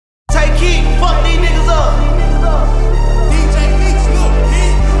kid, fuck these niggas up.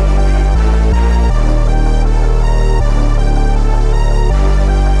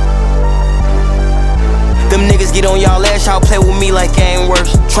 Them niggas get on y'all ass, y'all play with me like I ain't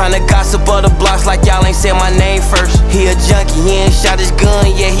worse. Tryna gossip other blocks like y'all ain't said my name first. He a junkie, he ain't shot his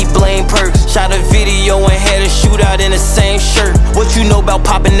gun, yeah, he blame perks. Shot a video and had a shootout in the same shirt. What you know about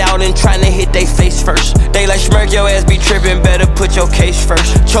popping out and tryna hit they face first? They like smirk your ass be trippin', better put your case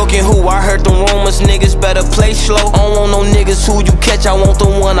first. Choking who? I heard them rumors, niggas better play slow. I don't want no niggas who you catch, I want the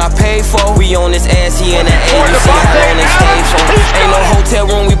one I paid for. We on this ass, he in the agency, how long they stay for. Ain't no hotel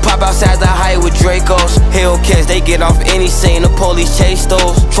room, we pop outside the height with Dracos. Hellcats, they get off any scene, the police chase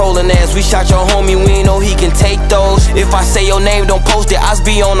those. Trolling ass, we shot your homie, we ain't know he can take those. If I say your name, don't post it, I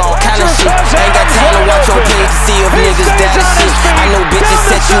be on all kind of shit. Ain't got time to watch your page to see if niggas down to shit. I know bitches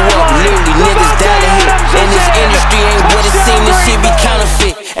set you up, literally niggas down to hit. In this industry ain't what it seem, this shit be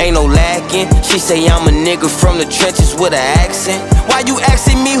counterfeit. Ain't no lacking, she say I'm a nigga from the trenches with an accent. Why you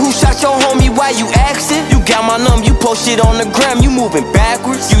asking me who shot your homie, why you asking? You got my number, you post shit on the gram, you moving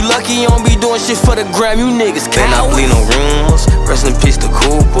backwards. You lucky you don't be doing shit for the gram, you niggas cowards. Better not bleed no rumors, rest in peace to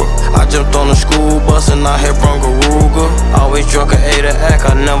Cooper. I jumped on the school bus and I hit Bronco Ruger. Always drunk a 8 act,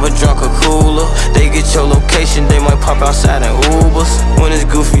 I never drunk a cooler. They get your location, they might pop outside in Ubers. When his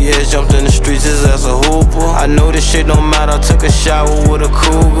goofy ass jumped in the streets, his ass a hooper. I know this shit don't matter, I took a shower with a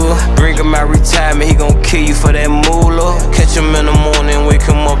cougar. Bring him out retirement, he gon' kill you for that moolah. Catch him in the morning, wake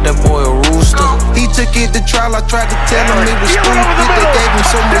him up, that boy a rooster. He took it to trial, I tried to tell him it was stupid. They gave him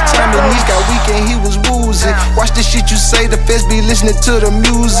so much time, and he got weak and he was woozy. Watch the shit you say, the feds be listening to the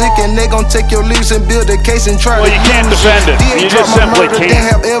music, and they gon' take your lyrics and build a case and try to use it. Well, you can't defend it, you just simply can't. They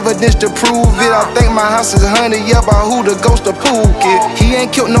have evidence to prove it. I think my house is haunted, yeah, by who the ghost of Pookie. He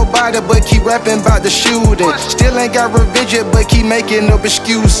ain't killed nobody, but keep rapping about the shooting. Still ain't got revenge yet, but keep making up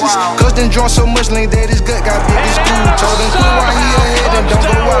excuses. Cause them drunk so much lean that his gut got big as school. Told him quit while he ahead and don't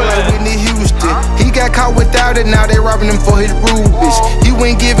go out like Whitney Houston. He got caught without it, now they robbing him for his rubies. He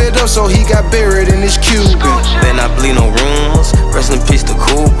wouldn't give it up, so he got buried in his Cuban. Better not bleed no rumors, rest in peace to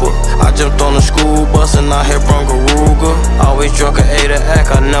Cooper. I jumped on the school bus and I hit Bronco Ruger. Always drunk a 8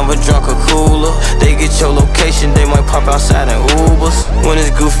 act, I never drunk a cooler. They get your location, they might pop outside in Ubers. When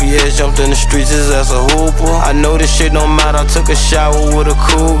his goofy ass jumped in the streets, his ass a hooper. I know this shit don't matter, I took a shower with a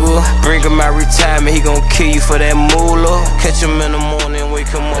cougar. Bring him out retirement, he gon' kill you for that moolah. Catch him in the morning, wake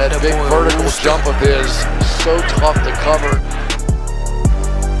him up, that big vertical jump of his, so tough to cover.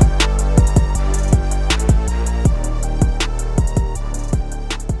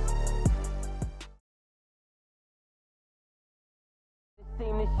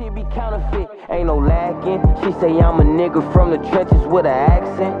 This shit be counterfeit, ain't no lacking. She say I'm a nigga from the trenches with an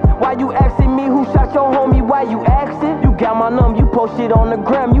accent. Why you asking me who shot your homie, why you asking? You got my number, you post shit on the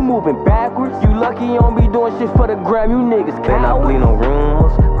gram, you moving backwards. You lucky you don't be doing shit for the gram, you niggas cowards. Better not bleed no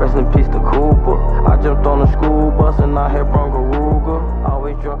rumors, rest in peace to Cooper. I jumped on the school bus and I hit Bronco Ruger.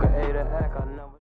 Always drunk a 8 act.